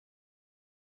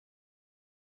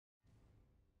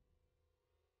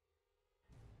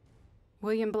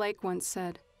William Blake once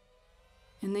said,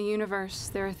 "In the universe,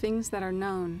 there are things that are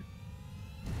known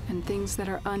and things that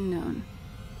are unknown.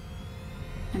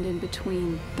 And in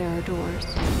between, there are doors."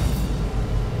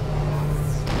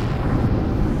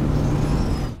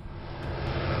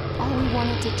 All we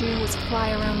wanted to do was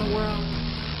fly around the world,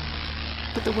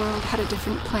 but the world had a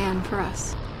different plan for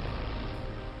us.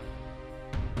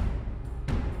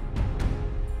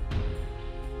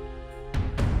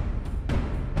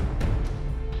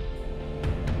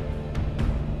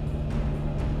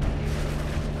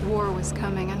 War was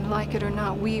coming, and like it or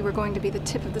not, we were going to be the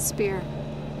tip of the spear.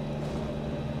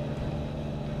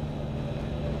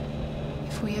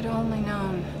 If we had only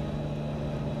known,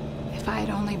 if I had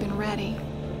only been ready.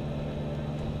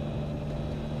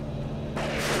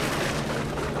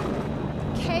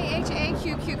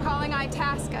 KHAQQ calling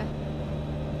Itasca.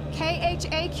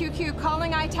 KHAQQ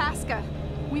calling Itasca.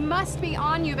 We must be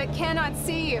on you, but cannot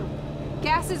see you.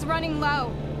 Gas is running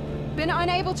low. Been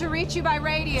unable to reach you by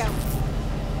radio.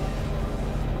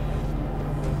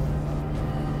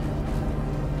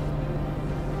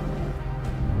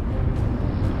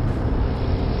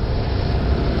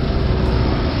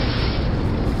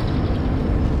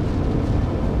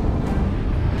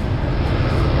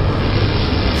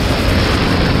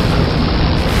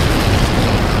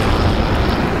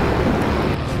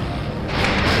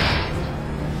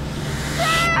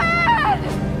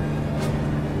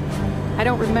 I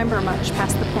don't remember much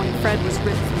past the point Fred was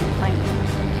ripped from the plane.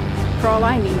 For all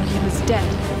I knew, he was dead.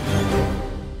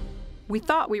 We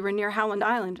thought we were near Howland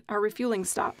Island, our refueling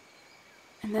stop.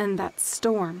 And then that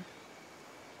storm.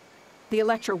 The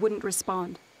Electra wouldn't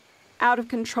respond. Out of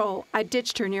control, I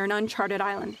ditched her near an uncharted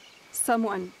island.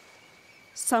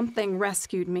 Something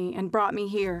rescued me and brought me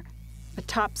here, a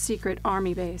top-secret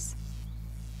army base.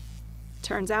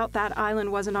 Turns out that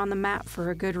island wasn't on the map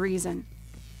for a good reason.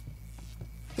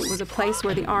 It was a place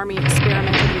where the Army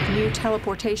experimented with new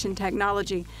teleportation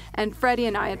technology, and Freddie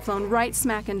and I had flown right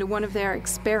smack into one of their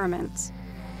experiments.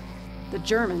 The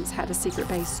Germans had a secret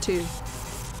base, too.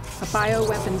 A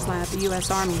bioweapons lab the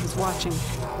U.S. Army was watching.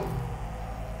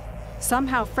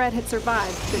 Somehow Fred had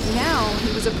survived, but now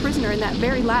he was a prisoner in that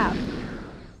very lab.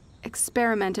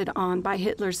 Experimented on by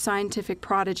Hitler's scientific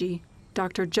prodigy,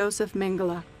 Dr. Joseph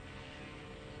Mengele.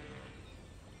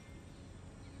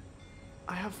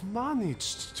 I have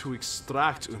managed to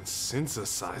extract and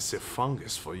synthesize a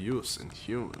fungus for use in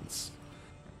humans.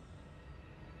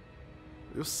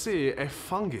 You see, a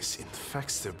fungus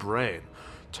infects the brain,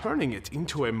 turning it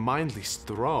into a mindless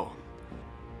drone.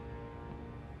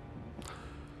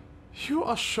 You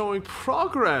are showing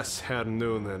progress, Herr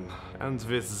Noonan, and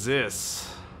with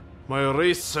this, my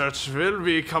research will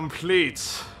be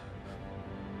complete.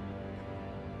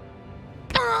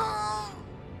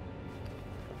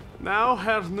 Now,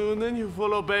 Herr Noonan, you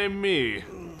will obey me.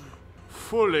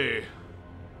 Fully.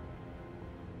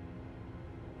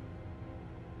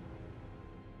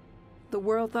 The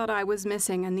world thought I was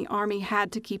missing, and the Army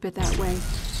had to keep it that way.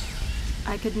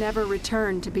 I could never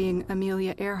return to being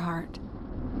Amelia Earhart.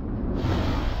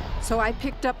 So I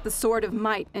picked up the sword of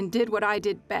might and did what I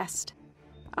did best.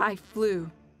 I flew.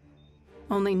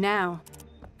 Only now,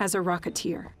 as a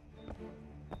rocketeer.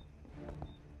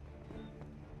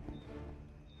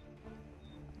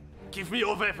 Give me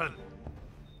your weapon!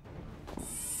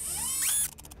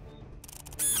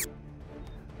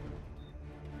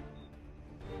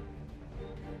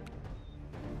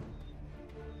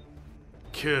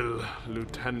 Kill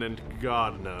Lieutenant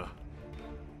Gardner.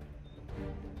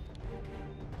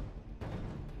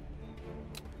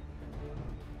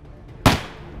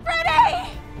 Freddie!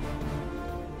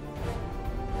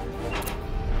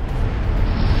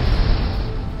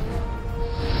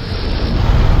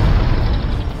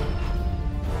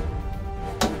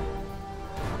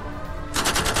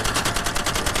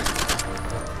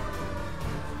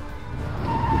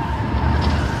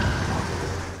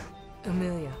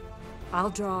 Amelia, I'll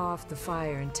draw off the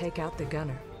fire and take out the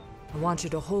gunner. I want you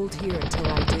to hold here until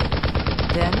I do.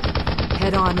 Then,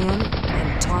 head on in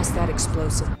and toss that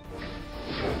explosive.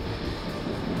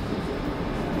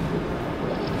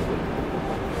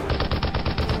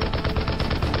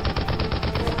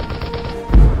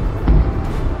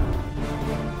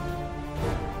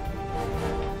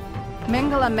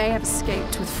 Mengele may have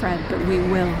escaped with Fred, but we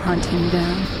will hunt him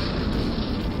down.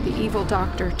 The evil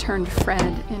doctor turned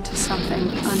Fred into something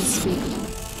unspeakable.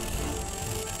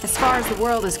 As far as the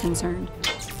world is concerned,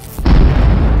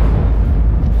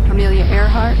 Amelia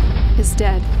Earhart is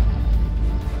dead.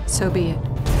 So be it.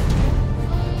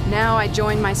 Now I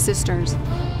join my sisters,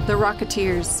 the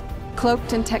Rocketeers,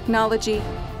 cloaked in technology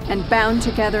and bound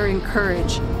together in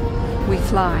courage. We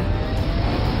fly.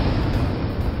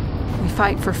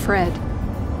 fight for Fred.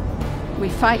 We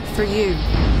fight for you.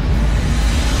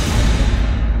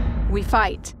 We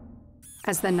fight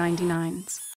as the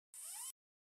 99s.